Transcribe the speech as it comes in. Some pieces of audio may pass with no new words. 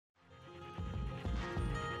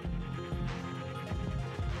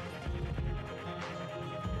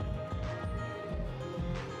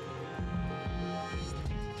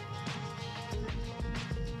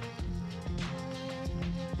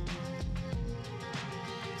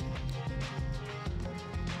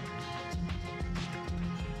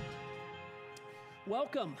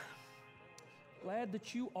Welcome. Glad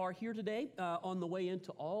that you are here today. On the way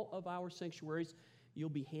into all of our sanctuaries, you'll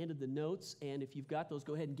be handed the notes, and if you've got those,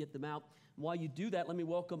 go ahead and get them out. And while you do that, let me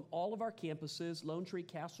welcome all of our campuses: Lone Tree,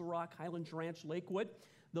 Castle Rock, Highlands Ranch, Lakewood,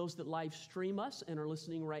 those that live stream us and are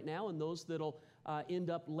listening right now, and those that'll end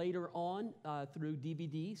up later on through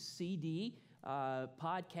DVD, CD,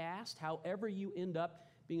 podcast, however you end up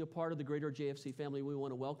being a part of the greater JFC family. We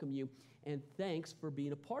want to welcome you, and thanks for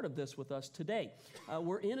being a part of this with us today.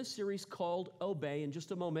 We're in a series called Obey. In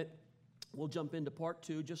just a moment, we'll jump into part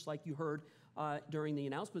 2, just like you heard during the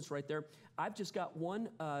announcements right there. I've just got one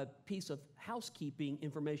piece of housekeeping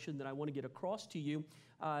information that I want to get across to you.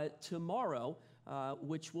 Tomorrow,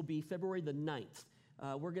 which will be February the 9th,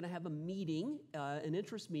 we're going to have a meeting, an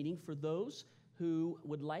interest meeting for those who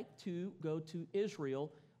would like to go to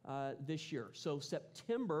Israel this year. So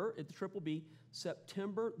September, the trip will be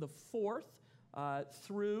September the 4th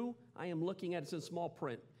through, I am looking at, it's in small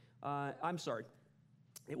print. I'm sorry.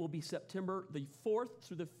 It will be September the 4th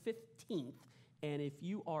through the 15th. And if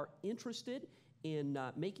you are interested in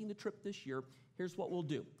making the trip this year, here's what we'll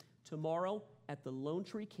do. Tomorrow at the Lone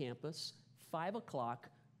Tree campus, 5 o'clock,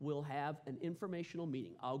 we'll have an informational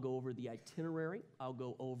meeting. I'll go over the itinerary. I'll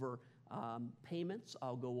go over payments.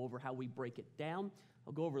 I'll go over how we break it down.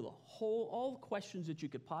 I'll go over all the questions that you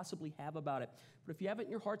could possibly have about it. But if you have it in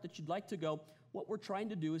your heart that you'd like to go, what we're trying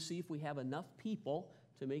to do is see if we have enough people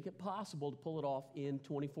to make it possible to pull it off in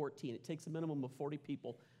 2014. It takes a minimum of 40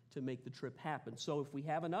 people to make the trip happen. So if we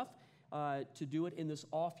have enough to do it in this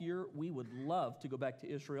off year, we would love to go back to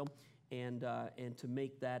Israel and to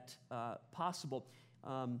make that possible.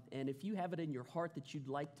 And if you have it in your heart that you'd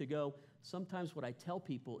like to go, sometimes what I tell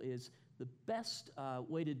people is the best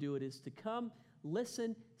way to do it is to come,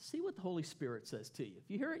 listen, see what the Holy Spirit says to you. If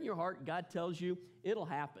you hear it in your heart, God tells you, it'll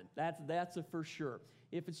happen. That's a for sure.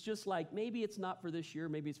 If it's just like, maybe it's not for this year,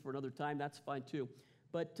 maybe it's for another time, that's fine too.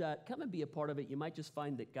 But come and be a part of it. You might just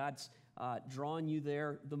find that God's drawing you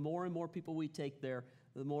there. The more and more people we take there,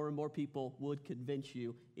 the more and more people would convince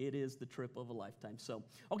you it is the trip of a lifetime. So,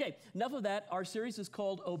 okay, enough of that. Our series is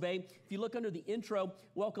called Obey. If you look under the intro,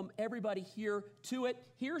 welcome everybody here to it.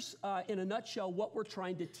 Here's, in a nutshell, what we're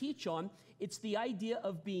trying to teach on. It's the idea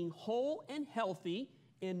of being whole and healthy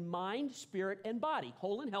in mind, spirit, and body.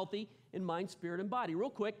 Whole and healthy in mind, spirit, and body. Real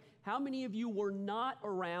quick, how many of you were not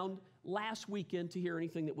around last weekend to hear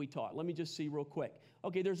anything that we taught? Let me just see real quick.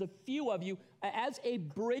 Okay, there's a few of you. As a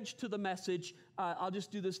bridge to the message, I'll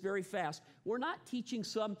just do this very fast. We're not teaching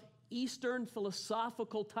some Eastern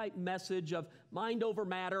philosophical type message of mind over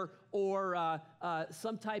matter or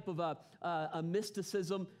some type of a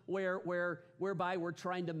mysticism whereby we're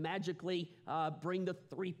trying to magically bring the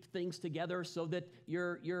three things together so that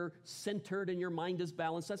you're centered and your mind is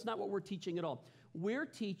balanced. That's not what we're teaching at all. We're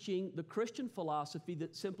teaching the Christian philosophy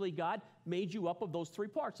that simply God made you up of those three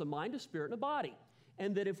parts, a mind, a spirit, and a body.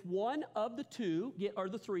 And that if one of the two or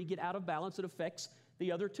the three get out of balance, it affects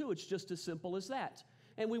the other two. It's just as simple as that.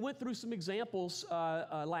 And we went through some examples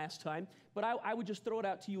last time, but I would just throw it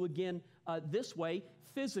out to you again this way.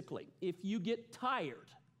 Physically, if you get tired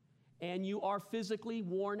and you are physically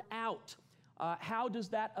worn out, how does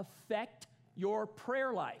that affect your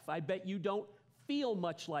prayer life? I bet you don't feel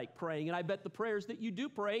much like praying, and I bet the prayers that you do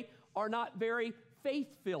pray are not very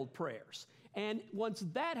faith-filled prayers. And once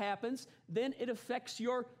that happens, then it affects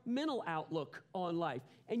your mental outlook on life.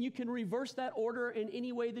 And you can reverse that order in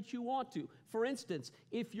any way that you want to. For instance,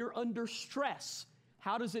 if you're under stress,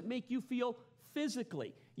 how does it make you feel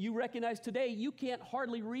physically? You recognize today you can't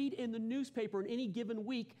hardly read in the newspaper in any given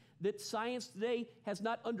week that science today has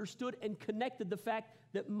not understood and connected the fact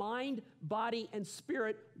that mind, body, and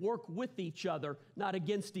spirit work with each other, not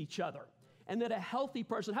against each other. And that a healthy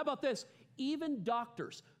person, how about this? Even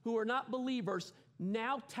doctors who are not believers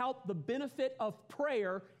now tout the benefit of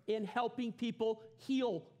prayer in helping people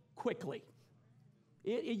heal quickly.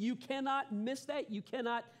 You cannot miss that. You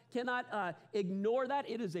cannot ignore that.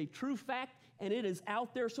 It is a true fact, and it is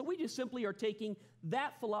out there. So we just simply are taking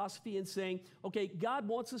that philosophy and saying, okay, God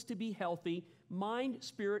wants us to be healthy, mind,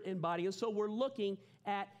 spirit, and body. And so we're looking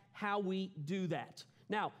at how we do that.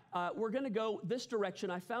 Now, we're going to go this direction.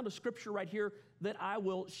 I found a scripture right here that I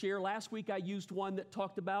will share. Last week, I used one that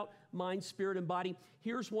talked about mind, spirit, and body.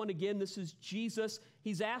 Here's one again. This is Jesus.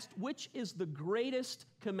 He's asked, which is the greatest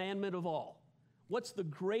commandment of all? What's the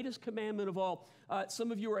greatest commandment of all?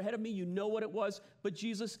 Some of you are ahead of me. You know what it was. But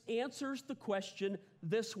Jesus answers the question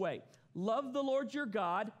this way. Love the Lord your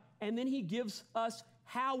God. And then he gives us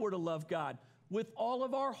how we're to love God. With all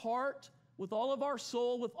of our heart, with all of our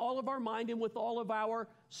soul, with all of our mind, and with all of our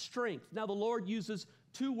strength. Now, the Lord uses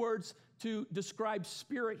two words to describe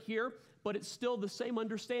spirit here, but it's still the same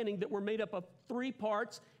understanding that we're made up of three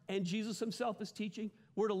parts, and Jesus himself is teaching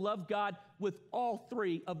we're to love God with all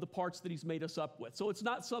three of the parts that he's made us up with. So it's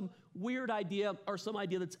not some weird idea or some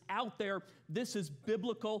idea that's out there. This is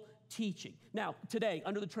biblical teaching. Now, today,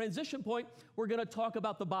 under the transition point, we're going to talk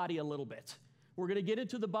about the body a little bit. We're going to get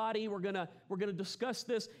into the body. We're going to discuss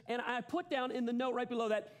this. And I put down in the note right below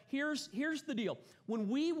that, here's the deal. When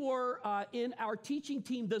we were in our teaching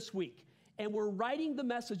team this week, and we're writing the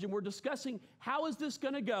message, and we're discussing how is this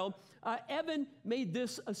going to go, Evan made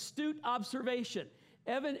this astute observation.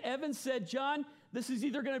 Evan said, John, this is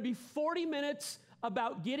either going to be 40 minutes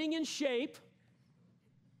about getting in shape.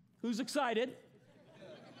 Who's excited?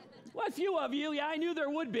 Well, a few of you. Yeah, I knew there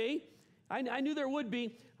would be. I knew there would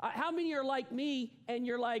be. How many are like me and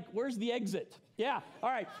you're like, where's the exit? Yeah, all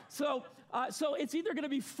right. So it's either going to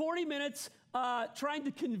be 40 minutes trying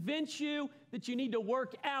to convince you that you need to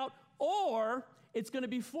work out, or it's going to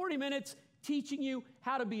be 40 minutes teaching you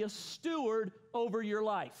how to be a steward over your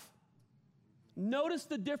life. Notice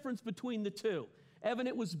the difference between the two. Evan,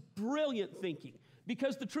 it was brilliant thinking.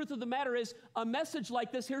 Because the truth of the matter is, a message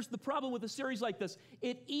like this, here's the problem with a series like this.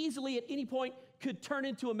 It easily, at any point, could turn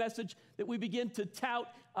into a message that we begin to tout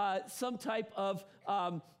some type of,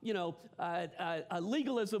 a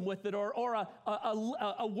legalism with it, or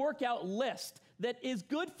a workout list that is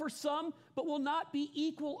good for some, but will not be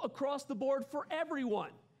equal across the board for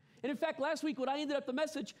everyone. And in fact, last week when I ended up the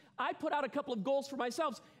message, I put out a couple of goals for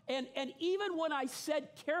myself. And even when I said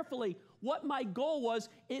carefully what my goal was,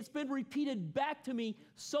 it's been repeated back to me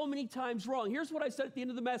so many times wrong. Here's what I said at the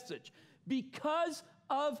end of the message. Because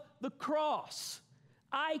of the cross,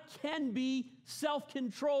 I can be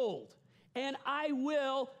self-controlled. And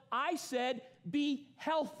I said, be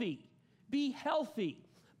healthy. Be healthy.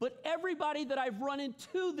 But everybody that I've run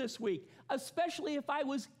into this week, especially if I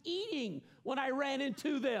was eating when I ran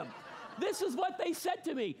into them, this is what they said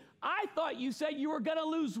to me. I thought you said you were going to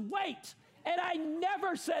lose weight, and I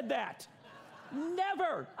never said that.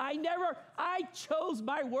 Never. I chose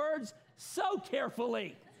my words so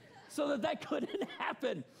carefully so that couldn't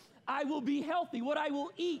happen. I will be healthy. What I will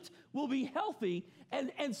eat will be healthy.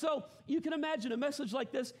 And so you can imagine a message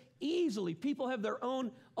like this easily. People have their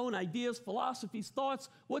own ideas, philosophies, thoughts.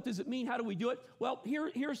 What does it mean? How do we do it? Well,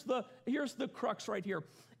 here's the crux right here.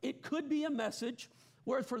 It could be a message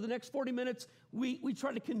where for the next 40 minutes, we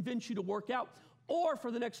try to convince you to work out, or for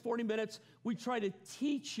the next 40 minutes, we try to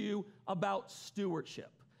teach you about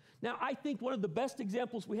stewardship. Now, I think one of the best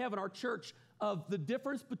examples we have in our church of the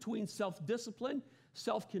difference between self-discipline,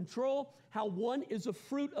 self-control, how one is a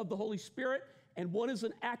fruit of the Holy Spirit and one is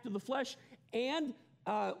an act of the flesh, and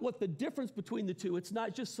what the difference between the two. It's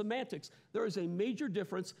not just semantics. There is a major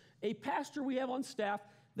difference. A pastor we have on staff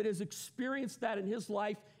that has experienced that in his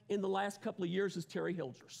life in the last couple of years is Terry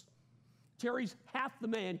Hilgers. Terry's half the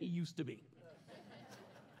man he used to be.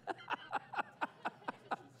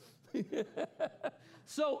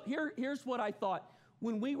 So here's what I thought.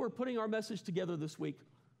 When we were putting our message together this week,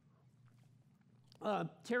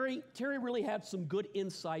 Terry really had some good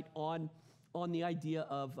insight on the idea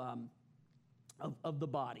of the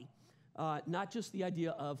body, not just the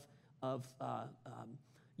idea of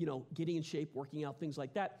getting in shape, working out, things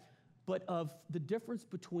like that, but of the difference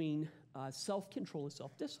between self-control and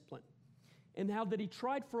self-discipline, and how that he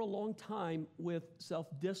tried for a long time with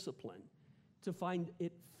self-discipline to find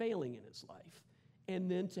it failing in his life,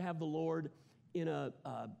 and then to have the Lord in a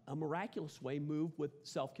miraculous way move with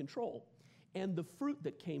self-control, and the fruit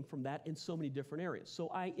that came from that in so many different areas. So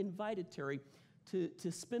I invited Terry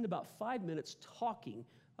to spend about 5 minutes talking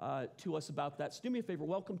to us about that. So do me a favor,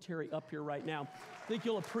 welcome Terry up here right now. I think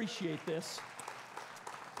you'll appreciate this.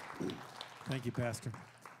 Thank you, Pastor.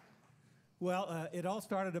 Well, it all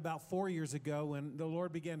started about 4 years ago when the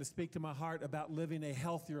Lord began to speak to my heart about living a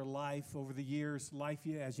healthier life. Over the years, life,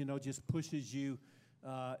 as you know, just pushes you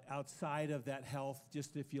outside of that health,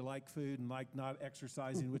 just if you like food and like not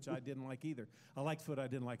exercising, which I didn't like either. I liked food, I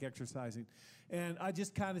didn't like exercising. And I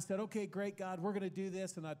just kind of said, okay, great, God, we're going to do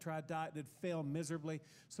this. And I tried diet, and it failed miserably.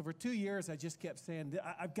 So for 2 years, I just kept saying,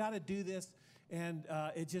 I've got to do this. And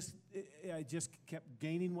I just kept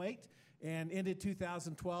gaining weight. And ended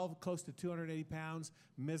 2012, close to 280 pounds,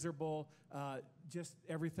 miserable, just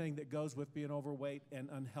everything that goes with being overweight and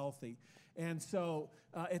unhealthy. And so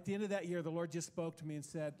at the end of that year, the Lord just spoke to me and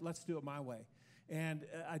said, let's do it my way. And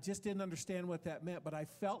I just didn't understand what that meant, but I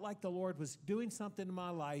felt like the Lord was doing something in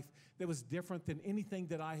my life that was different than anything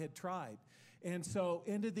that I had tried. And so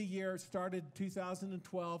ended the year, started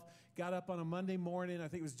 2012, got up on a Monday morning, I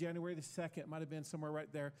think it was January the 2nd, it might have been somewhere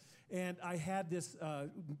right there, and I had this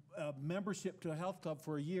membership to a health club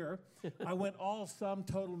for a year. I went all sum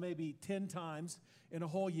total maybe 10 times in a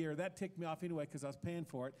whole year. That ticked me off anyway because I was paying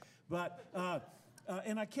for it. But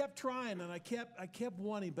and I kept trying, and I kept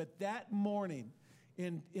wanting, but that morning,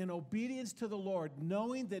 in obedience to the Lord,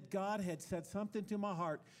 knowing that God had said something to my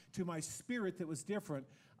heart, to my spirit that was different,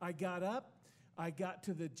 I got up, I got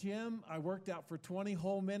to the gym, I worked out for 20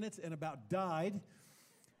 whole minutes and about died.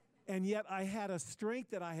 And yet I had a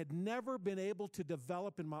strength that I had never been able to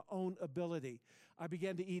develop in my own ability. I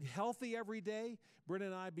began to eat healthy every day. Brenda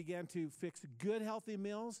and I began to fix good, healthy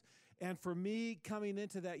meals. And for me, coming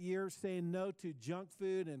into that year, saying no to junk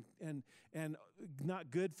food and not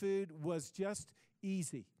good food was just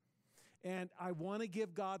easy. And I want to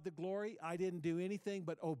give God the glory. I didn't do anything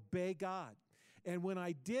but obey God. And when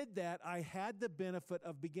I did that, I had the benefit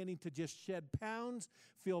of beginning to just shed pounds,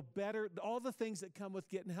 feel better, all the things that come with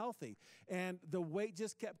getting healthy. And the weight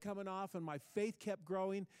just kept coming off, and my faith kept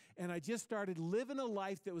growing, and I just started living a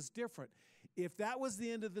life that was different. If that was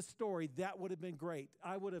the end of the story, that would have been great.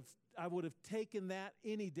 I would have taken that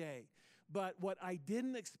any day. But what I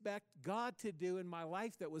didn't expect God to do in my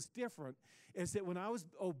life that was different is that when I was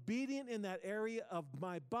obedient in that area of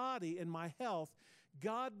my body and my health,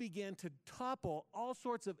 God began to topple all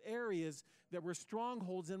sorts of areas that were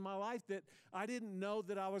strongholds in my life that I didn't know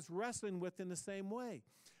that I was wrestling with in the same way.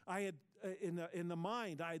 I had, in the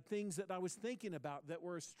mind, I had things that I was thinking about that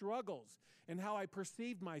were struggles, and how I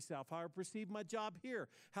perceived myself, how I perceived my job here,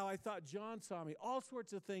 how I thought John saw me, all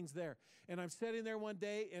sorts of things there. And I'm sitting there one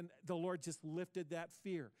day, and the Lord just lifted that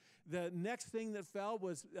fear. The next thing that fell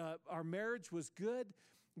was our marriage was good,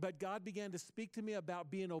 but God began to speak to me about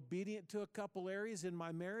being obedient to a couple areas in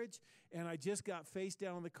my marriage, and I just got face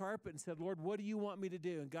down on the carpet and said, Lord, what do you want me to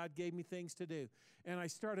do? And God gave me things to do. And I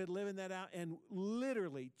started living that out and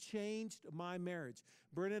literally changed my marriage.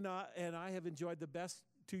 Brenda and I have enjoyed the best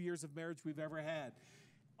 2 years of marriage we've ever had.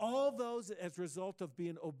 All those as a result of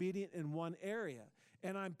being obedient in one area.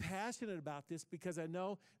 And I'm passionate about this because I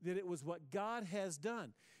know that it was what God has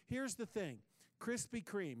done. Here's the thing, Krispy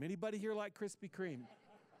Kreme. Anybody here like Krispy Kreme?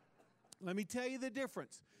 Let me tell you the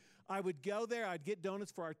difference. I would go there, I'd get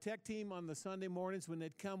donuts for our tech team on the Sunday mornings when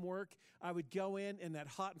they'd come work. I would go in, and that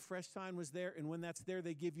hot and fresh sign was there, and when that's there,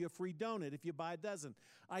 they give you a free donut if you buy a dozen.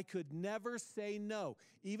 I could never say no.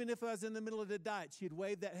 Even if I was in the middle of the diet, she'd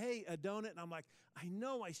wave that, hey, a donut, and I'm like, I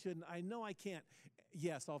know I shouldn't, I know I can't.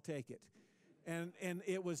 Yes, I'll take it. And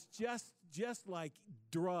it was just like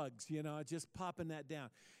drugs, just popping that down.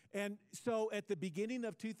 And so at the beginning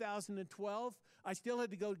of 2012, I still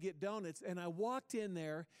had to go get donuts, and I walked in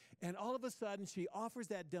there, and all of a sudden she offers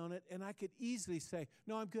that donut, and I could easily say,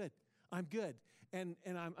 no, I'm good. And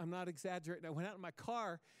I'm not exaggerating. I went out in my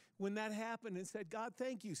car when that happened and said, God,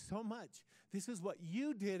 thank you so much. This is what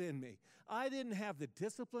you did in me. I didn't have the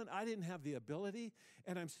discipline. I didn't have the ability.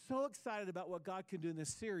 And I'm so excited about what God can do in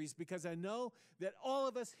this series because I know that all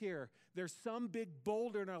of us here, there's some big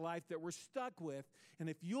boulder in our life that we're stuck with. And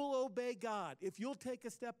if you'll obey God, if you'll take a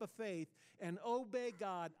step of faith and obey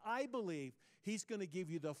God, I believe He's going to give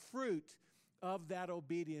you the fruit of that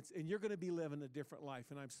obedience, and you're going to be living a different life,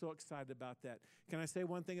 and I'm so excited about that. Can I say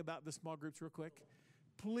one thing about the small groups real quick?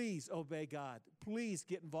 Please obey God. Please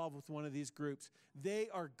get involved with one of these groups. They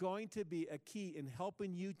are going to be a key in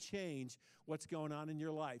helping you change what's going on in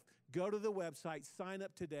your life. Go to the website, sign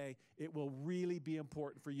up today. It will really be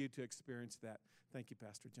important for you to experience that. Thank you,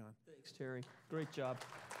 Pastor John. Thanks, Terry. Great job.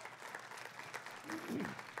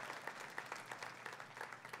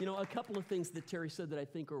 A couple of things that Terry said that I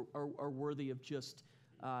think are worthy of just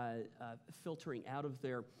filtering out of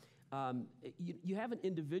there. You have an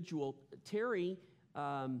individual, Terry.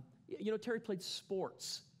 Terry played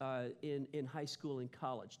sports in high school and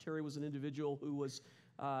college. Terry was an individual who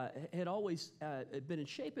had always been in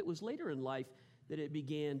shape. It was later in life that it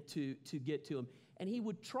began to get to him. And he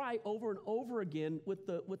would try over and over again with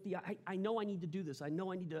the I know I need to do this. I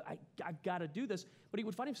know I've got to do this. But he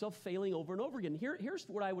would find himself failing over and over again. Here's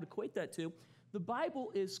what I would equate that to. The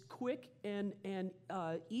Bible is quick and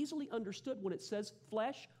easily understood when it says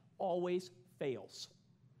flesh always fails.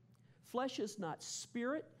 Flesh is not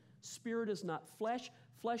spirit. Spirit is not flesh.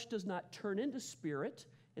 Flesh does not turn into spirit.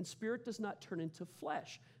 And spirit does not turn into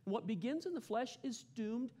flesh. And what begins in the flesh is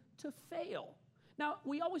doomed to fail. Now,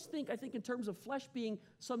 we always think, I think, in terms of flesh being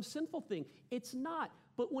some sinful thing. It's not.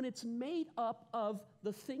 But when it's made up of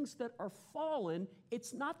the things that are fallen,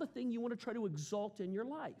 it's not the thing you want to try to exalt in your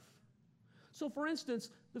life. So, for instance,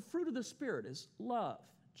 the fruit of the Spirit is love,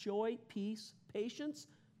 joy, peace, patience,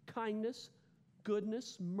 kindness,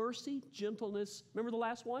 goodness, mercy, gentleness. Remember the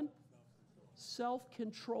last one?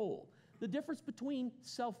 Self-control. The difference between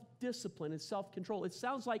self-discipline and self-control, it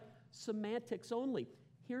sounds like semantics only.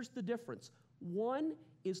 Here's the difference. One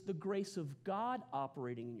is the grace of God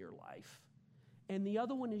operating in your life, and the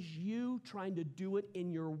other one is you trying to do it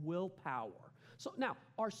in your willpower. So now,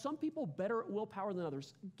 are some people better at willpower than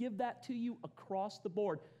others? Give that to you across the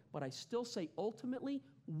board. But I still say ultimately,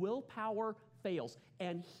 willpower fails.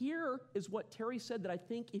 And here is what Terry said that I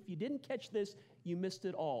think if you didn't catch this, you missed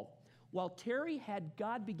it all. While Terry had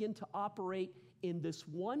God begin to operate in this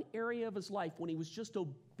one area of his life when he was just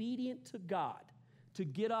obedient to God to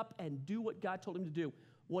get up and do what God told him to do,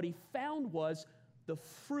 what he found was the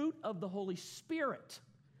fruit of the Holy Spirit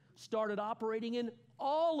started operating in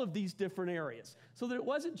all of these different areas. So that it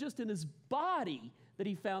wasn't just in his body that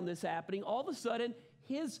he found this happening. All of a sudden,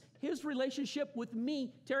 his relationship with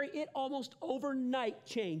me, Terry, it almost overnight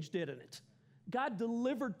changed, didn't it? God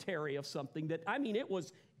delivered Terry of something that, I mean, it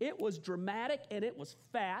was dramatic and it was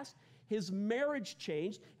fast. His marriage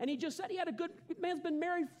changed, and he just said he had a good, man's been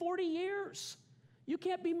married 40 years. You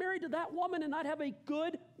can't be married to that woman and not have a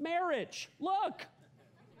good marriage. Look.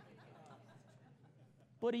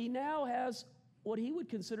 But he now has what he would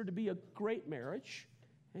consider to be a great marriage.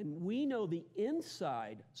 And we know the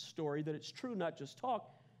inside story that it's true, not just talk.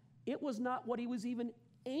 It was not what he was even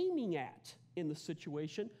aiming at in the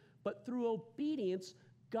situation, but through obedience,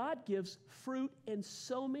 God gives fruit in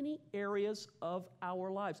so many areas of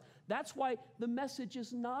our lives. That's why the message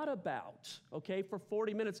is not about, okay, for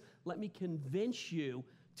 40 minutes, let me convince you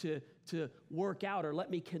to work out, or let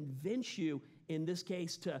me convince you, in this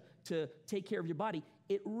case, to take care of your body.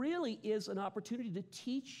 It really is an opportunity to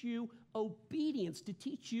teach you obedience, to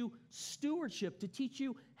teach you stewardship, to teach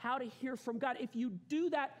you how to hear from God. If you do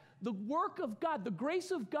that, the work of God, the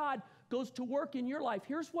grace of God goes to work in your life.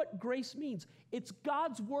 Here's what grace means. It's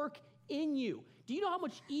God's work in you. Do you know how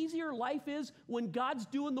much easier life is when God's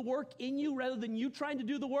doing the work in you rather than you trying to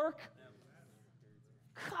do the work?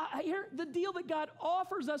 God, here, the deal that God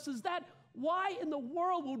offers us is that why in the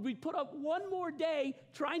world would we put up one more day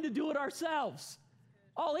trying to do it ourselves?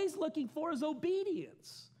 All he's looking for is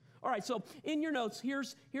obedience. All right, so in your notes,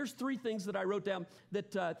 here's three things that I wrote down,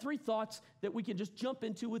 that three thoughts that we can just jump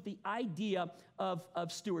into with the idea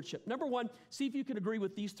of stewardship. Number one, see if you can agree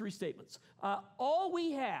with these three statements. All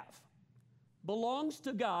we have belongs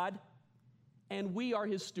to God, and we are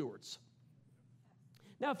his stewards.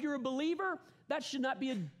 Now, if you're a believer, that should not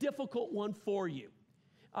be a difficult one for you.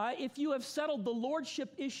 If you have settled the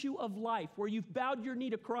lordship issue of life, where you've bowed your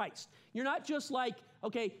knee to Christ, you're not just like,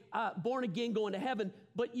 okay, born again, going to heaven,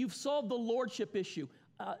 but you've solved the lordship issue.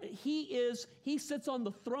 He sits on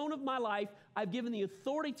the throne of my life. I've given the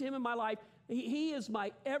authority to him in my life. He is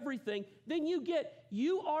my everything. Then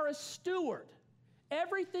you are a steward.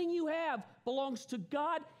 Everything you have belongs to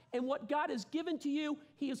God, and what God has given to you,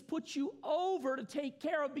 he has put you over to take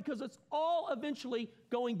care of, because it's all eventually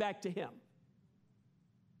going back to him.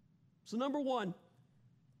 So number one,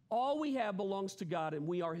 all we have belongs to God, and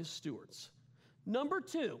we are his stewards. Number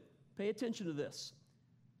two, pay attention to this.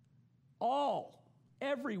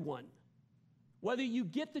 Everyone, whether you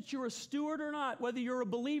get that you're a steward or not, whether you're a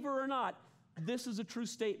believer or not, this is a true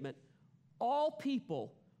statement. All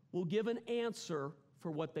people will give an answer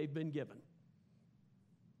for what they've been given.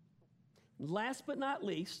 Last but not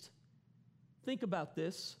least, think about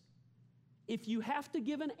this. If you have to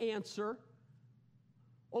give an answer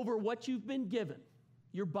over what you've been given,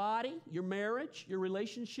 your body, your marriage, your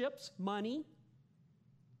relationships, money,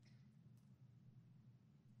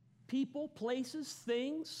 people, places,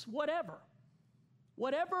 things, whatever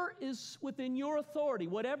is within your authority,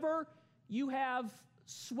 whatever you have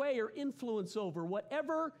sway or influence over,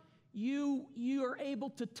 whatever you are able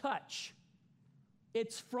to touch,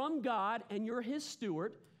 it's from God, and you're his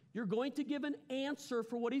steward. You're going to give an answer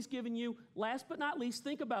for what he's given you. Last but not least,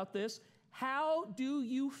 think about this. How do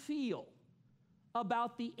you feel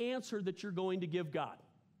about the answer that you're going to give God?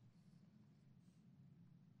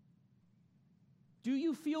 Do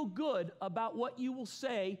you feel good about what you will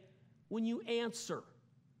say when you answer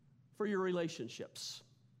for your relationships?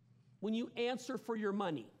 When you answer for your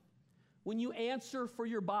money? When you answer for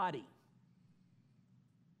your body?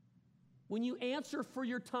 When you answer for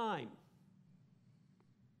your time?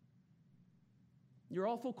 You're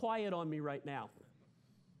awful quiet on me right now.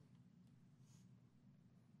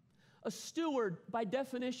 A steward, by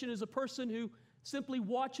definition, is a person who simply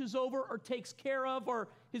watches over or takes care of or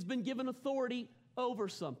has been given authority over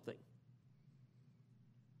something.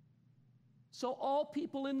 So all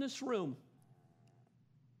people in this room,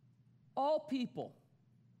 all people,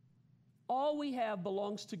 all we have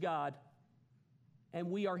belongs to God, and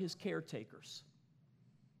we are his caretakers.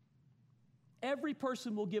 Every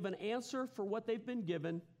person will give an answer for what they've been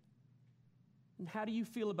given. And how do you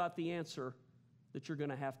feel about the answer that you're going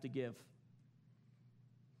to have to give?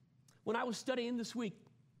 When I was studying this week,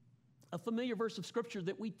 a familiar verse of Scripture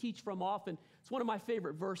that we teach from often, it's one of my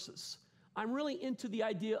favorite verses. I'm really into the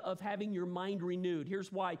idea of having your mind renewed.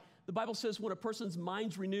 Here's why. The Bible says when a person's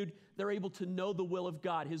mind's renewed, they're able to know the will of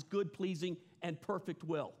God, his good, pleasing, and perfect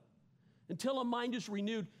will. Until a mind is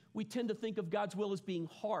renewed, we tend to think of God's will as being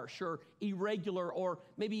harsh or irregular or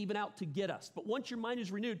maybe even out to get us. But once your mind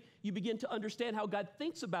is renewed, you begin to understand how God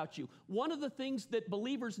thinks about you. One of the things that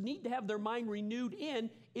believers need to have their mind renewed in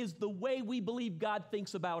is the way we believe God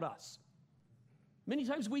thinks about us. Many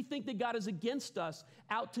times we think that God is against us,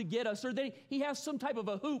 out to get us, or that he has some type of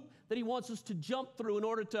a hoop that he wants us to jump through in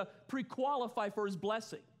order to pre-qualify for his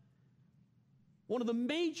blessing. One of the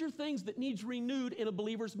major things that needs renewed in a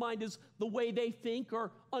believer's mind is the way they think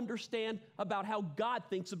or understand about how God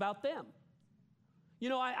thinks about them. You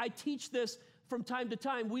know, I teach this from time to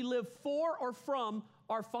time. We live for or from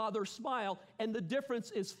our Father's smile, and the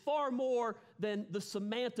difference is far more than the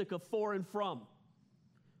semantic of for and from.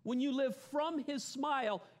 When you live from his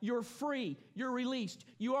smile, you're free, you're released,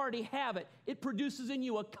 you already have it. It produces in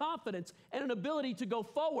you a confidence and an ability to go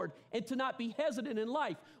forward and to not be hesitant in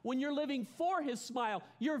life. When you're living for his smile,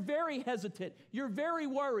 you're very hesitant, you're very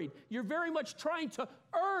worried, you're very much trying to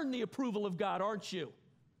earn the approval of God, aren't you?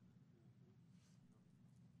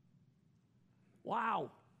 Wow.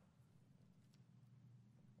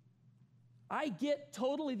 I get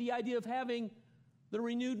totally the idea of having the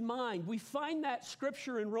renewed mind. We find that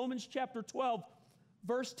scripture in Romans chapter 12,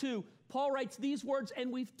 verse 2. Paul writes these words,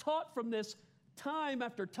 and we've taught from this time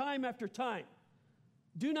after time after time.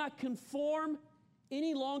 Do not conform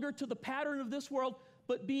any longer to the pattern of this world,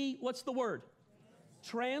 but be, what's the word?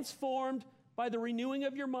 Transformed by the renewing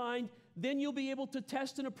of your mind. Then you'll be able to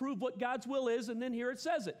test and approve what God's will is, and then here it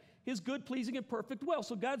says it. His good, pleasing, and perfect will.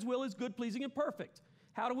 So God's will is good, pleasing, and perfect.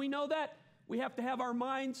 How do we know that? We have to have our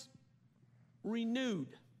minds renewed.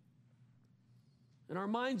 And our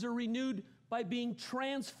minds are renewed by being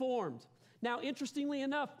transformed. Now, interestingly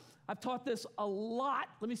enough, I've taught this a lot.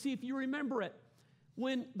 Let me see if you remember it.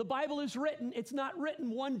 When the Bible is written, it's not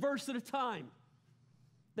written one verse at a time.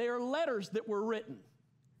 They are letters that were written.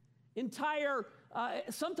 Entire,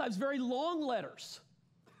 sometimes very long letters.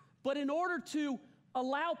 But in order to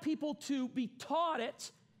allow people to be taught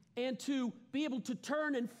it and to be able to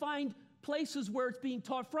turn and find places where it's being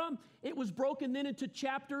taught from, it was broken then into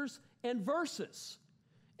chapters and verses.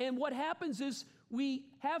 And what happens is we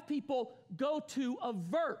have people go to a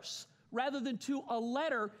verse rather than to a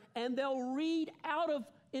letter, and they'll read out of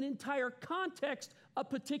an entire context a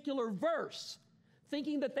particular verse,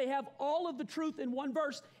 thinking that they have all of the truth in one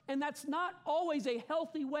verse, and that's not always a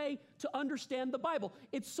healthy way to understand the Bible.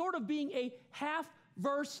 It's sort of being a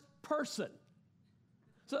half-verse person.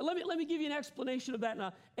 So let me give you an explanation of that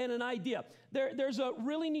and an idea. There's a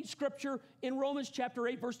really neat scripture in Romans chapter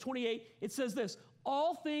 8, verse 28. It says this,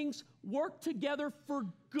 all things work together for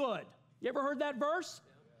good. You ever heard that verse?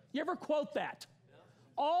 You ever quote that?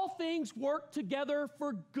 All things work together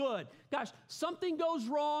for good. Gosh, something goes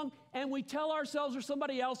wrong and we tell ourselves or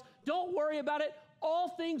somebody else, don't worry about it. All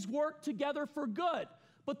things work together for good.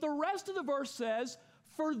 But the rest of the verse says,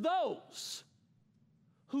 for those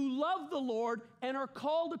who love the Lord and are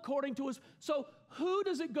called according to his. So who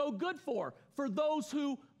does it go good for? For those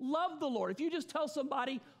who love the Lord. If you just tell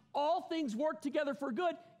somebody all things work together for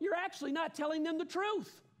good, you're actually not telling them the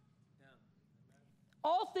truth. Yeah.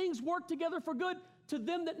 All things work together for good to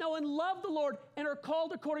them that know and love the Lord and are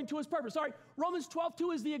called according to his purpose. All right, Romans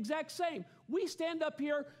 12:2 is the exact same. We stand up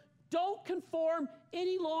here, don't conform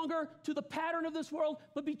any longer to the pattern of this world,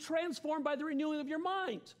 but be transformed by the renewing of your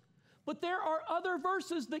mind. But there are other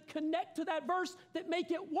verses that connect to that verse that make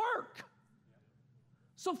it work.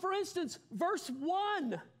 So for instance, verse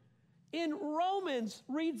 1 in Romans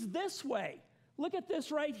reads this way. Look at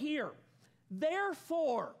this right here.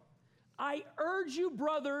 Therefore, I urge you,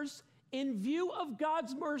 brothers, in view of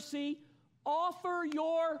God's mercy, offer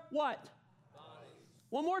your what? Bodies.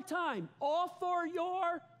 One more time. Offer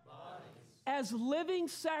your bodies as living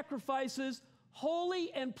sacrifices,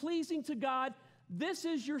 holy and pleasing to God. This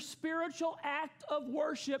is your spiritual act of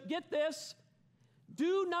worship. Get this.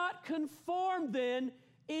 Do not conform then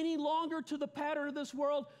any longer to the pattern of this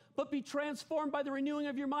world, but be transformed by the renewing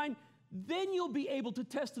of your mind. Then you'll be able to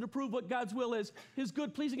test and approve what God's will is, his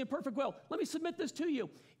good, pleasing, and perfect will. Let me submit this to you.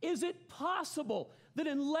 Is it possible that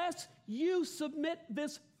unless you submit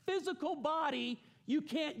this physical body, you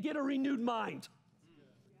can't get a renewed mind?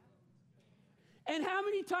 And how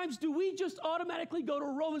many times do we just automatically go to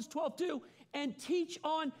Romans 12:2 and teach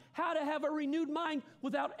on how to have a renewed mind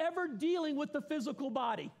without ever dealing with the physical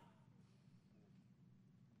body?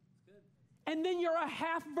 And then you're a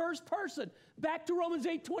half-verse person. Back to Romans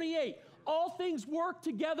 8:28. All things work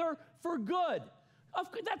together for good.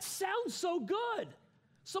 That sounds so good.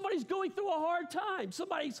 Somebody's going through a hard time.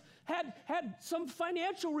 Somebody's had some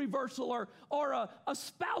financial reversal or a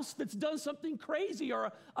spouse that's done something crazy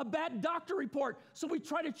or a bad doctor report. So we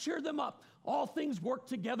try to cheer them up. All things work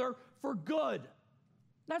together for good.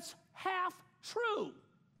 That's half true.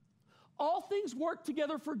 All things work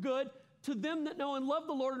together for good to them that know and love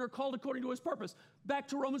the Lord and are called according to his purpose. Back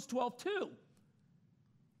to Romans 12:2.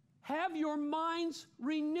 Have your minds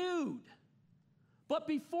renewed. But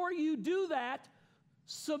before you do that,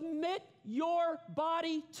 submit your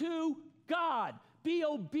body to God. Be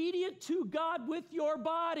obedient to God with your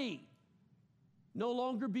body. No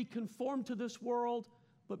longer be conformed to this world,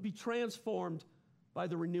 but be transformed by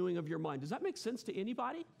the renewing of your mind. Does that make sense to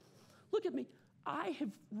anybody? Look at me. I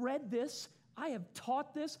have read this. I have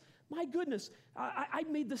taught this. My goodness, I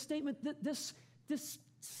made the statement that this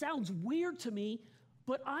sounds weird to me,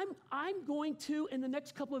 but I'm going to, in the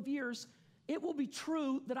next couple of years, it will be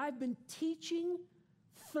true that I've been teaching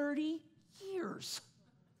 30 years.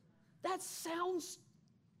 That sounds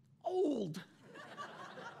old.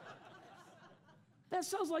 That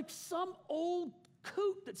sounds like some old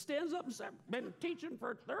coot that stands up and says, I've been teaching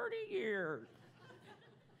for 30 years.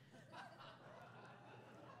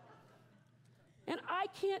 And I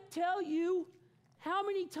can't tell you how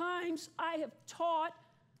many times I have taught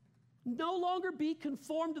no longer be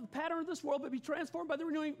conformed to the pattern of this world, but be transformed by the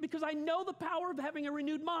renewing, because I know the power of having a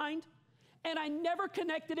renewed mind, and I never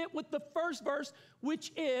connected it with the first verse,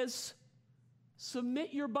 which is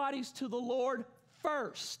submit your bodies to the Lord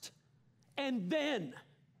first, and then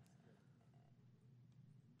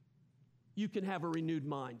you can have a renewed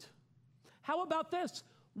mind. How about this?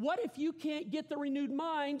 What if you can't get the renewed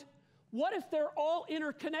mind? What if they're all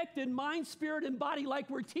interconnected, mind, spirit, and body, like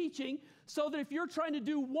we're teaching, so that if you're trying to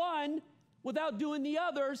do one without doing the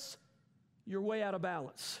others, you're way out of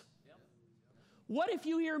balance? Yep. What if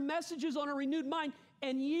you hear messages on a renewed mind,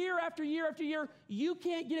 and year after year after year, you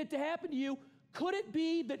can't get it to happen to you? Could it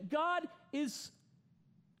be that God is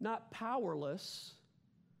not powerless,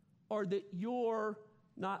 or that you're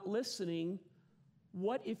not listening?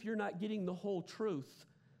 What if you're not getting the whole truth?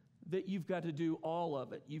 That you've got to do all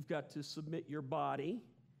of it. You've got to submit your body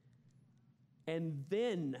and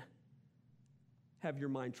then have your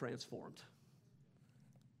mind transformed.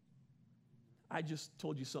 I just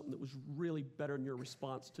told you something that was really better than your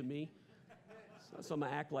response to me. So I'm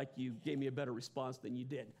going to act like you gave me a better response than you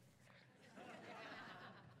did.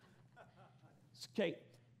 Okay,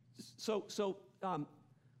 so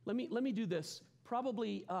let me do this.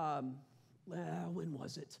 Probably, when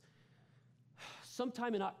was it?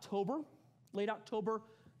 Sometime in October, late October,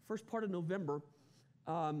 first part of November,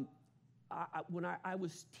 when I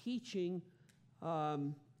was teaching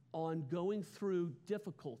on going through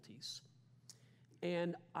difficulties,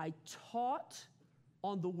 and I taught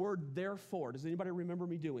on the word therefore. Does anybody remember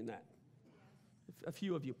me doing that? A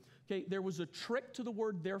few of you. Okay, there was a trick to the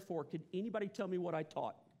word therefore. Could anybody tell me what I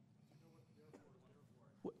taught?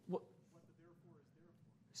 What the therefore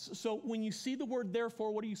is there for. So when you see the word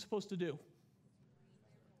therefore, what are you supposed to do?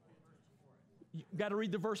 You got to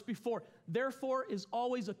read the verse before. Therefore is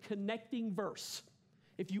always a connecting verse.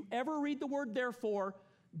 If you ever read the word therefore,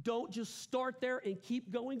 don't just start there and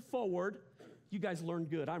keep going forward. You guys learn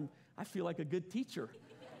good. I feel like a good teacher.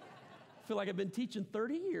 I feel like I've been teaching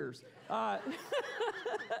 30 years.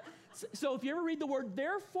 So if you ever read the word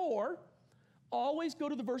therefore, always go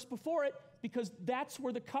to the verse before it, because that's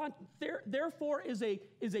where therefore is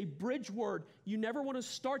a bridge word. You never want to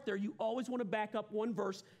start there. You always want to back up one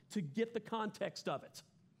verse to get the context of it.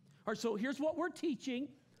 All right, so here's what we're teaching,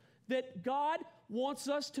 that God wants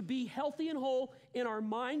us to be healthy and whole in our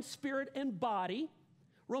mind, spirit, and body.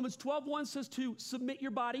 Romans 12:1 says to submit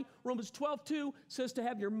your body. Romans 12:2 says to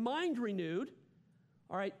have your mind renewed.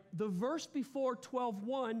 All right, the verse before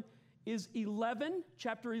 12:1 is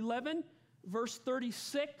chapter 11, verse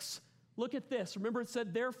 36. Look at this. Remember it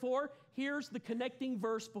said therefore? Here's the connecting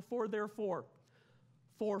verse before therefore.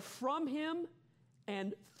 For from him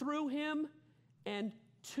and through him and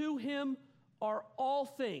to him are all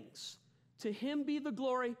things. To him be the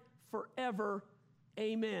glory forever.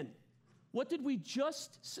 Amen. What did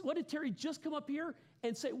Terry just come up here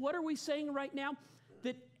and say? What are we saying right now?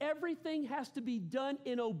 That everything has to be done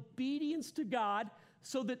in obedience to God.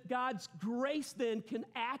 so that God's grace then can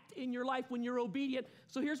act in your life when you're obedient.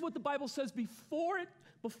 So here's what the Bible says: before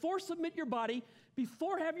submit your body,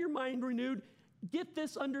 before have your mind renewed, get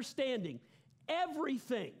this understanding.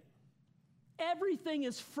 Everything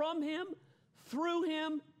is from Him, through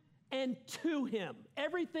Him, and to Him.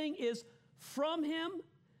 Everything is from Him,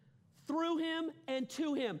 through Him, and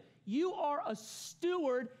to Him. You are a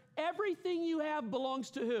steward. Everything you have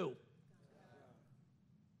belongs to who?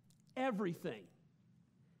 Everything.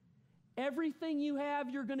 Everything you have,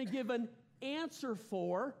 you're going to give an answer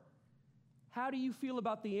for. How do you feel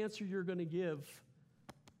about the answer you're going to give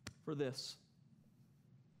for this?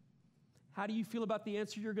 How do you feel about the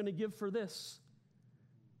answer you're going to give for this?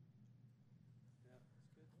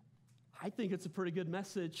 I think it's a pretty good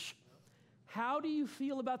message. How do you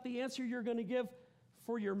feel about the answer you're going to give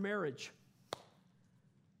for your marriage?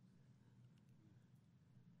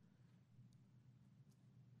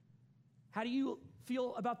 How do you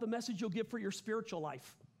feel about the message you'll give for your spiritual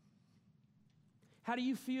life? How do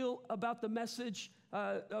you feel about the message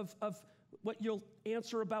of what you'll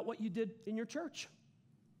answer about what you did in your church?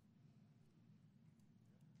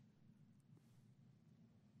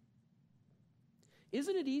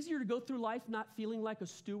 Isn't it easier to go through life not feeling like a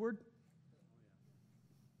steward?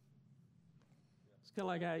 It's kind of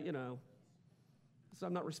like,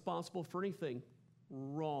 I'm not responsible for anything.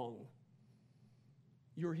 Wrong.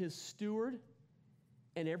 You're His steward,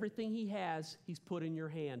 and everything He has, He's put in your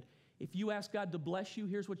hand. If you ask God to bless you,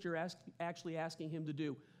 here's what you're actually asking Him to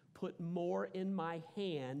do. Put more in my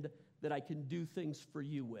hand that I can do things for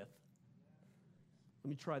you with. Let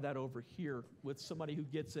me try that over here with somebody who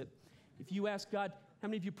gets it. If you ask God, how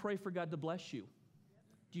many of you pray for God to bless you?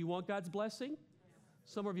 Do you want God's blessing?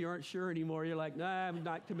 Some of you aren't sure anymore. You're like, nah, I'm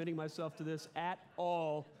not committing myself to this at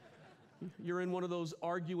all. You're in one of those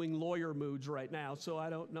arguing lawyer moods right now, so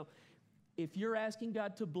I don't know. If you're asking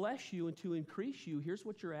God to bless you and to increase you, here's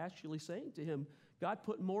what you're actually saying to Him. God,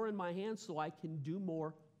 put more in my hands so I can do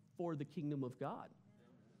more for the kingdom of God.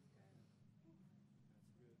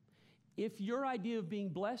 If your idea of being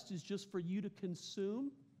blessed is just for you to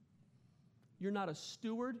consume, you're not a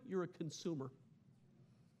steward, you're a consumer.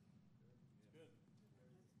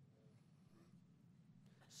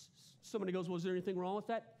 Somebody goes, well, is there anything wrong with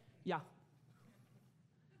that? Yeah.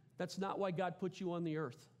 That's not why God put you on the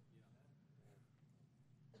earth.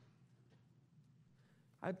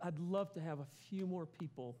 I'd love to have a few more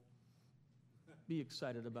people be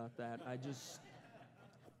excited about that. I just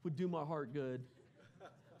would do my heart good.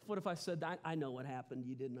 What if I said that? I know what happened.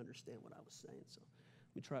 You didn't understand what I was saying. So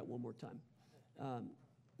let me try it one more time.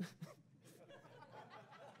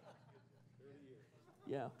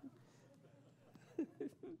 Yeah.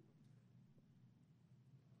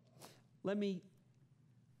 Let me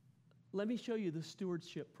show you the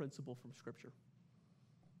stewardship principle from Scripture.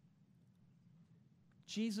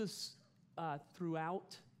 Jesus,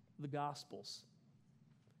 throughout the Gospels,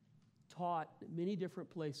 taught many different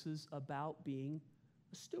places about being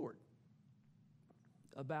a steward.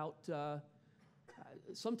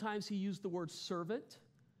 Sometimes He used the word servant,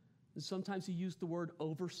 and sometimes He used the word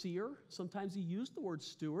overseer, sometimes He used the word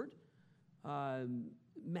steward.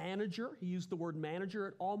 Manager, He used the word manager.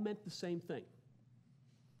 It all meant the same thing.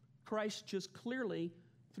 Christ just clearly,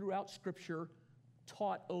 throughout Scripture,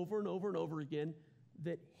 taught over and over and over again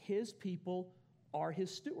that His people are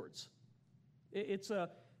His stewards. It's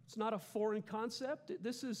not a foreign concept.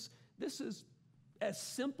 This is as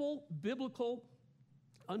simple biblical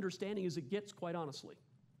understanding as it gets, quite honestly.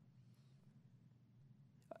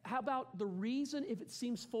 How about the reason, if it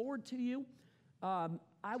seems foreign to you?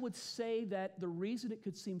 I would say that the reason it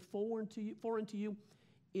could seem foreign to you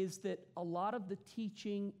is that a lot of the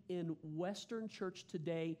teaching in Western church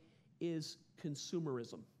today is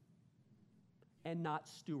consumerism and not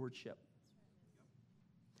stewardship.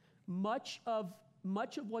 Much of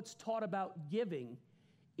what's taught about giving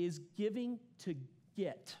is giving to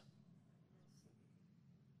get.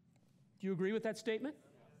 Do you agree with that statement?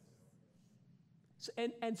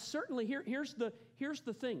 And certainly here's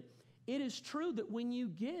the thing. It is true that when you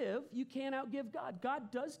give, you can't outgive God.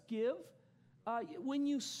 God does give. When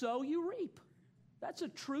you sow, you reap. That's a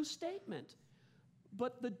true statement.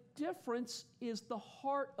 But the difference is the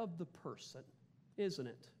heart of the person, isn't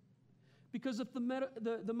it? Because if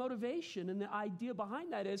the motivation and the idea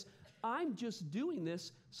behind that is, I'm just doing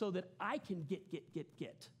this so that I can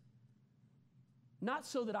get, not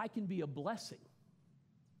so that I can be a blessing,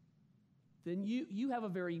 then you have a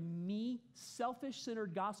very me,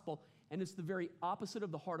 selfish-centered gospel, and it's the very opposite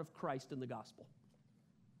of the heart of Christ in the gospel.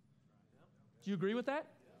 Do you agree with that?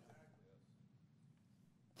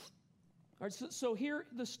 All right, so here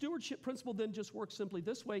the stewardship principle then just works simply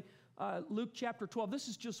this way. Luke chapter 12, this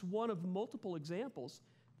is just one of multiple examples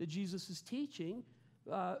that Jesus is teaching.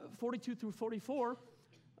 42 through 44,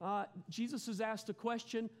 Jesus is asked a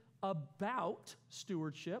question about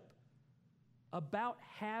stewardship, about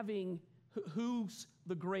having who's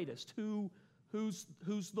the greatest,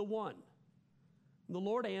 who's the one. And the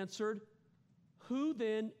Lord answered, who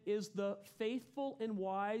then is the faithful and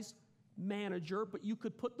wise manager? But you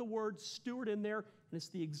could put the word steward in there, and it's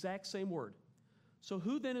the exact same word. So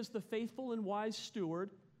who then is the faithful and wise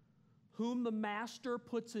steward, whom the master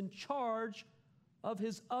puts in charge of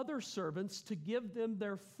his other servants to give them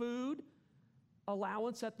their food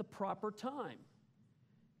allowance at the proper time?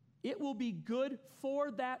 It will be good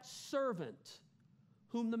for that servant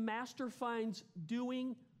whom the master finds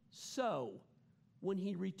doing so when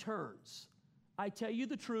he returns. I tell you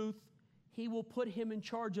the truth, he will put him in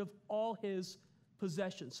charge of all his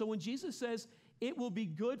possessions. So when Jesus says, it will be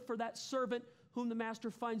good for that servant whom the master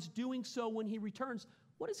finds doing so when he returns,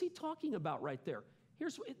 what is he talking about right there?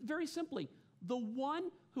 Here's very simply, the one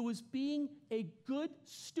who is being a good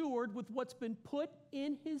steward with what's been put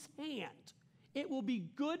in his hand. It will be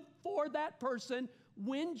good for that person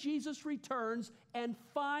when Jesus returns and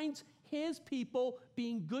finds his people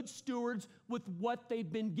being good stewards with what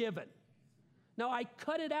they've been given. Now, I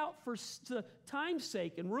cut it out for time's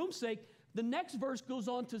sake and room's sake. The next verse goes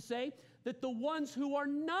on to say that the ones who are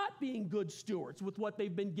not being good stewards with what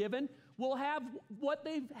they've been given will have what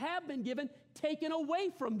they have been given taken away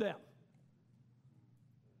from them.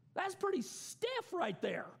 That's pretty stiff right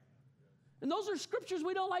there. And those are scriptures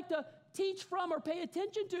we don't like to teach from or pay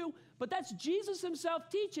attention to, but that's Jesus himself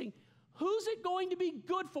teaching. Who's it going to be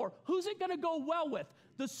good for? Who's it going to go well with?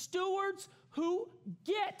 The stewards who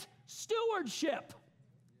get stewardship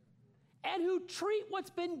and who treat what's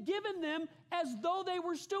been given them as though they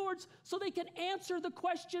were stewards so they can answer the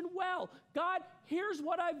question well. God, here's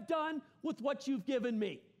what I've done with what you've given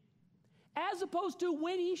me. As opposed to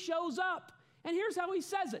when he shows up. And here's how he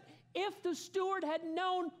says it. If the steward had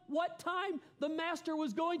known what time the master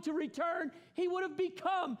was going to return, he would have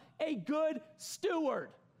become a good steward.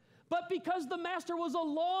 But because the master was a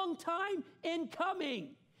long time in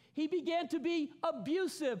coming, he began to be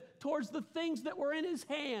abusive towards the things that were in his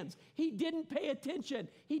hands. He didn't pay attention.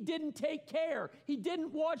 He didn't take care. He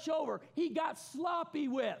didn't watch over. He got sloppy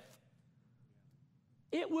with.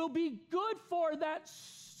 It will be good for that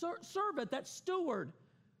servant, that steward,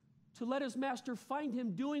 to let his master find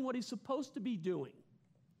him doing what he's supposed to be doing.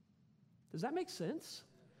 Does that make sense?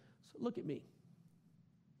 So look at me.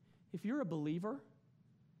 If you're a believer,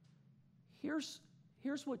 here's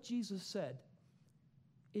what Jesus said.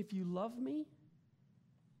 If you love me,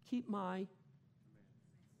 keep my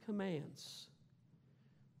commands.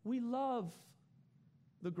 We love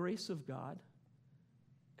the grace of God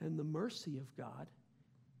and the mercy of God,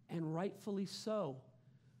 and rightfully so.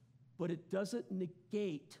 But it doesn't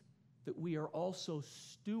negate that we are also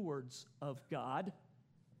stewards of God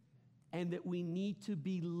and that we need to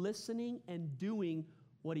be listening and doing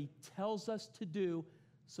what he tells us to do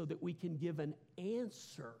so that we can give an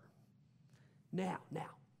answer. Now,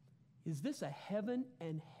 is this a heaven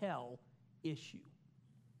and hell issue?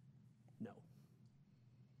 No.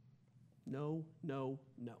 No.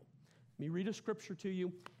 Let me read a scripture to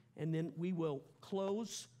you, and then we will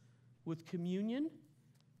close with communion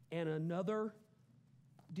and another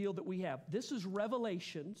deal that we have. This is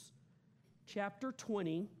Revelations chapter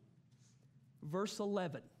 20, verse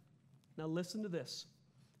 11. Now listen to this.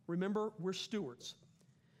 Remember, we're stewards.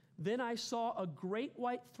 Then I saw a great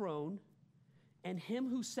white throne and him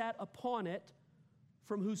who sat upon it,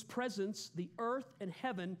 from whose presence the earth and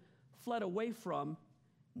heaven fled away from.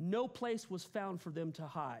 No place was found for them to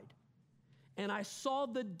hide. And I saw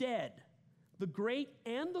the dead, the great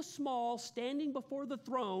and the small, standing before the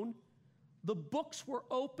throne. The books were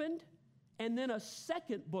opened, and then a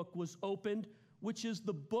second book was opened, which is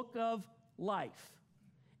the book of life.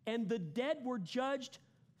 And the dead were judged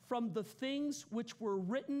from the things which were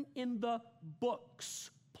written in the books,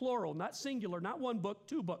 plural, not singular, not one book,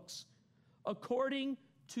 two books, according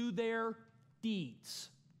to their deeds.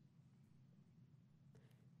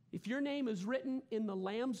 If your name is written in the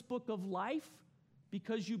Lamb's book of life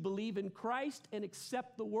because you believe in Christ and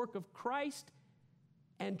accept the work of Christ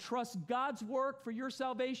and trust God's work for your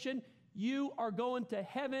salvation, you are going to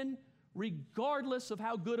heaven regardless of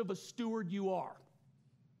how good of a steward you are.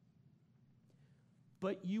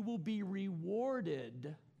 But you will be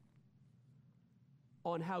rewarded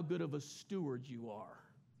on how good of a steward you are,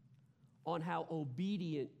 on how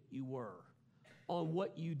obedient you were, on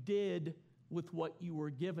what you did with what you were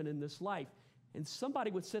given in this life. And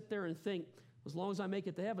somebody would sit there and think, as long as I make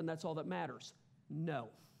it to heaven, that's all that matters. No.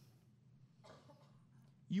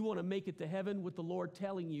 You want to make it to heaven with the Lord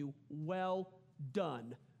telling you, well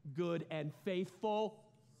done, good and faithful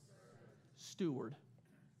steward.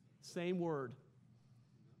 Same word.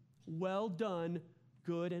 Well done,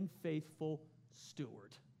 good and faithful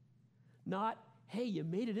steward. Not, hey, you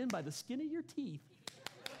made it in by the skin of your teeth.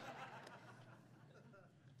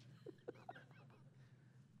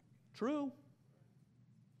 True.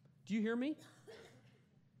 Do you hear me?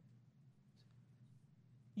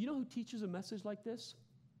 You know who teaches a message like this?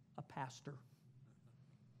 A pastor.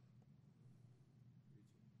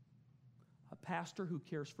 A pastor who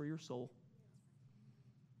cares for your soul.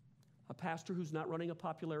 A pastor who's not running a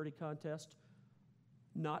popularity contest.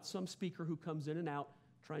 Not some speaker who comes in and out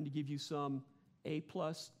trying to give you some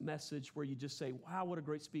A-plus message where you just say, wow, what a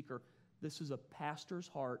great speaker. This is a pastor's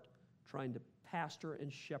heart trying to pastor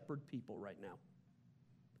and shepherd people right now.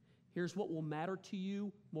 Here's what will matter to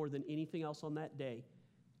you more than anything else on that day: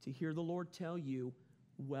 to hear the Lord tell you,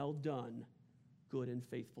 well done, good and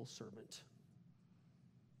faithful servant.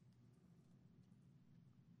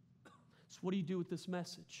 So what do you do with this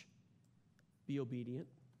message? Be obedient.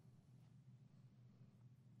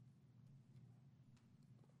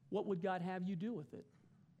 What would God have you do with it?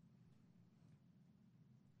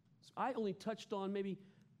 So I only touched on maybe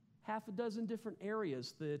half a dozen different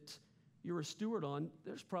areas that you're a steward on.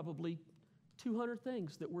 There's probably 200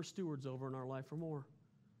 things that we're stewards over in our life or more.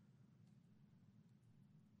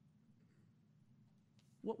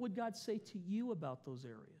 What would God say to you about those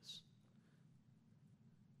areas?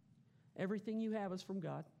 Everything you have is from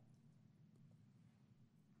God.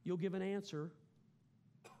 You'll give an answer.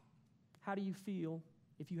 How do you feel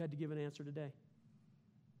if you had to give an answer today?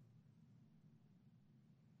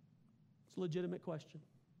 It's a legitimate question.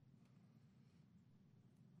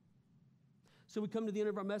 So we come to the end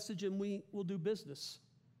of our message and we will do business.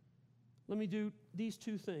 Let me do these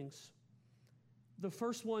two things. The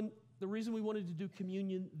first one, the reason we wanted to do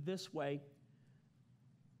communion this way,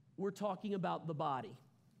 we're talking about the body.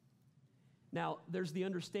 Now, there's the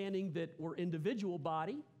understanding that we're individual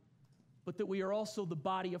body, but that we are also the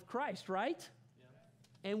body of Christ, right?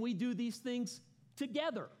 Yeah. And we do these things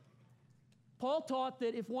together. Paul taught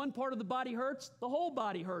that if one part of the body hurts, the whole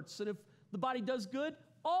body hurts. And if the body does good,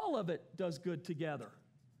 all of it does good together.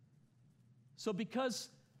 So because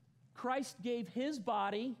Christ gave his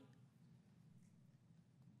body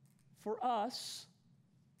for us,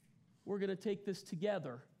 we're going to take this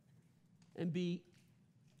together and be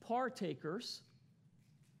partakers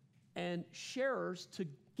and sharers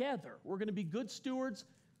together. We're going to be good stewards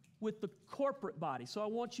with the corporate body. So I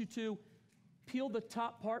want you to peel the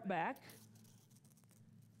top part back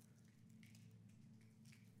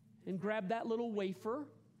and grab that little wafer,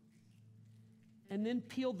 and then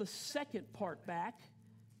peel the second part back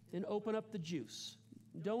and open up the juice.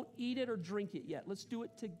 Don't eat it or drink it yet. Let's do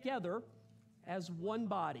it together as one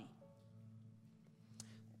body.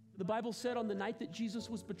 The Bible said on the night that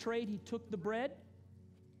Jesus was betrayed, he took the bread,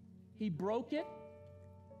 he broke it,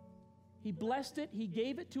 he blessed it, he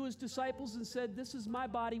gave it to his disciples and said, "This is my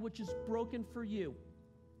body which is broken for you."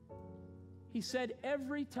 He said,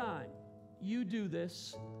 every time you do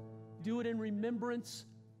this, do it in remembrance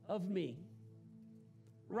of me.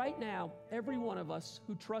 Right now, every one of us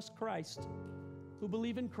who trust Christ, who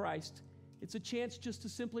believe in Christ, it's a chance just to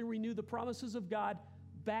simply renew the promises of God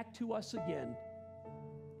back to us again.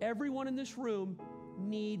 Everyone in this room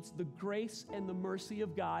needs the grace and the mercy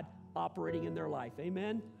of God operating in their life.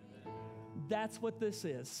 Amen? That's what this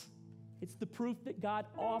is. It's the proof that God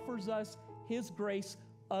offers us his grace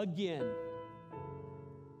again.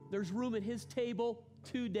 There's room at his table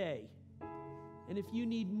today. And if you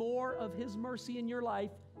need more of his mercy in your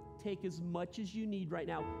life, take as much as you need right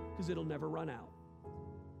now, because it'll never run out.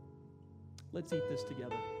 Let's eat this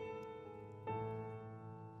together.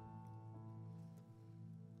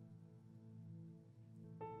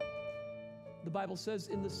 The Bible says,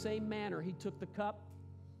 in the same manner, he took the cup.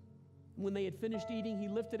 When they had finished eating, he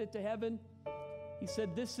lifted it to heaven. He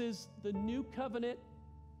said, "This is the new covenant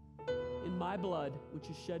in my blood, which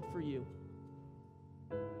is shed for you."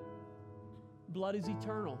 Blood is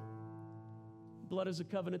eternal. Blood is a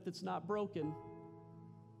covenant that's not broken.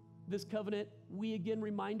 This covenant, we again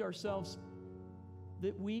remind ourselves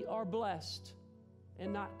that we are blessed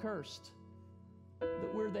and not cursed.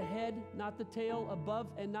 That we're the head, not the tail,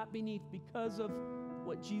 above and not beneath, because of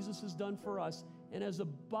what Jesus has done for us. And as a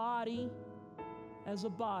body,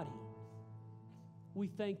 we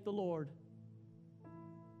thank the Lord.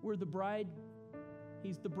 We're the bride,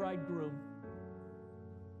 he's the bridegroom.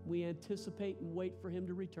 We anticipate and wait for him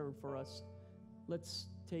to return for us. Let's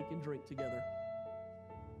take and drink together.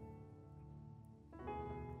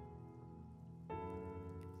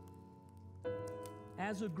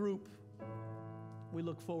 As a group, we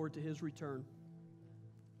look forward to his return.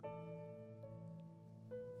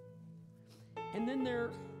 And then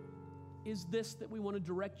there is this that we want to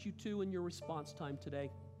direct you to in your response time today.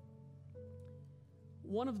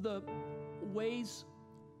 One of the ways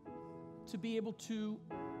to be able to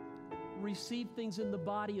receive things in the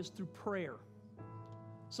body is through prayer.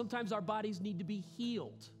 Sometimes our bodies need to be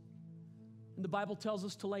healed. And the Bible tells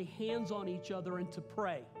us to lay hands on each other and to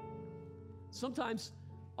pray. Sometimes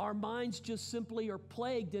our minds just simply are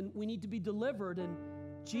plagued and we need to be delivered. And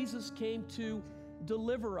Jesus came to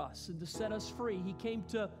deliver us and to set us free. He came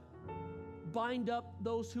to bind up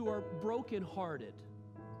those who are brokenhearted.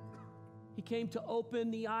 He came to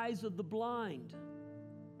open the eyes of the blind.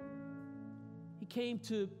 He came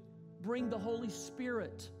to bring the Holy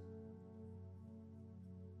Spirit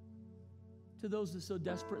to those that so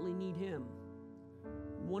desperately need Him.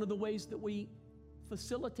 One of the ways that we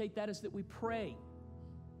facilitate that is that we pray.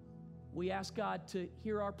 We ask God to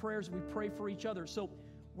hear our prayers. We pray for each other. So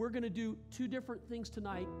we're going to do two different things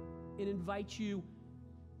tonight and invite you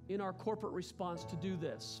in our corporate response to do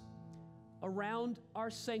this. Around our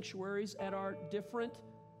sanctuaries at our different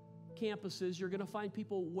campuses, you're going to find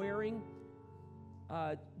people wearing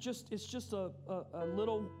it's just a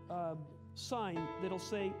little sign that'll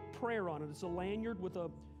say prayer on it. It's a lanyard with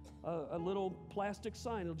a little plastic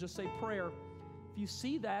sign. It'll just say prayer. If you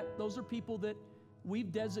see that, those are people that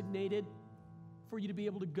we've designated for you to be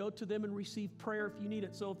able to go to them and receive prayer if you need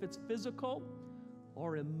it. So if it's physical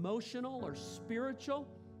or emotional or spiritual,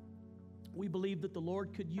 we believe that the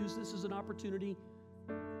Lord could use this as an opportunity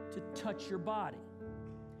to touch your body.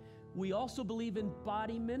 We also believe in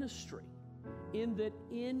body ministry, in that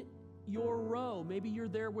in your row, maybe you're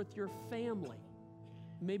there with your family,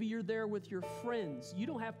 maybe you're there with your friends. You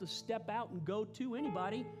don't have to step out and go to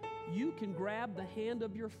anybody. You can grab the hand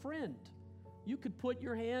of your friend. You could put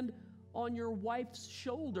your hand on your wife's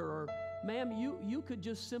shoulder, or ma'am, you could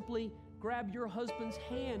just simply grab your husband's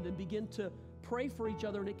hand and begin to pray for each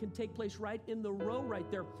other, and it can take place right in the row right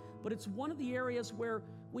there. But it's one of the areas where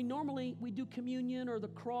we do communion or the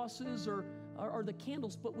crosses or the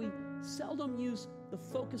candles, but we seldom use the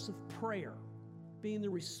focus of prayer being the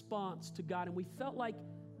response to God. And we felt like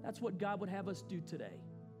that's what God would have us do today.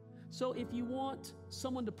 So if you want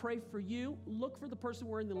someone to pray for you, look for the person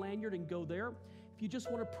wearing the lanyard and go there. If you just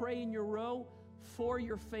want to pray in your row for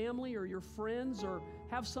your family or your friends, or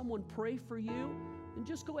have someone pray for you, then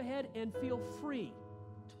just go ahead and feel free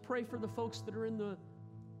to pray for the folks that are in the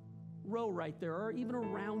row right there or even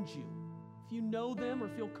around you. If you know them or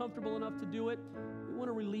feel comfortable enough to do it, we want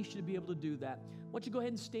to release you to be able to do that. Why don't you go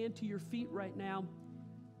ahead and stand to your feet right now.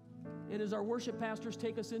 And as our worship pastors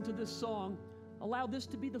take us into this song, allow this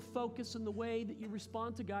to be the focus and the way that you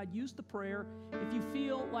respond to God. Use the prayer. If you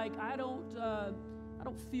feel like I don't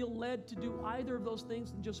feel led to do either of those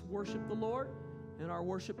things, then just worship the Lord. And our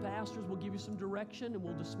worship pastors will give you some direction, and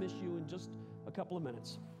we'll dismiss you in just a couple of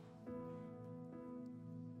minutes.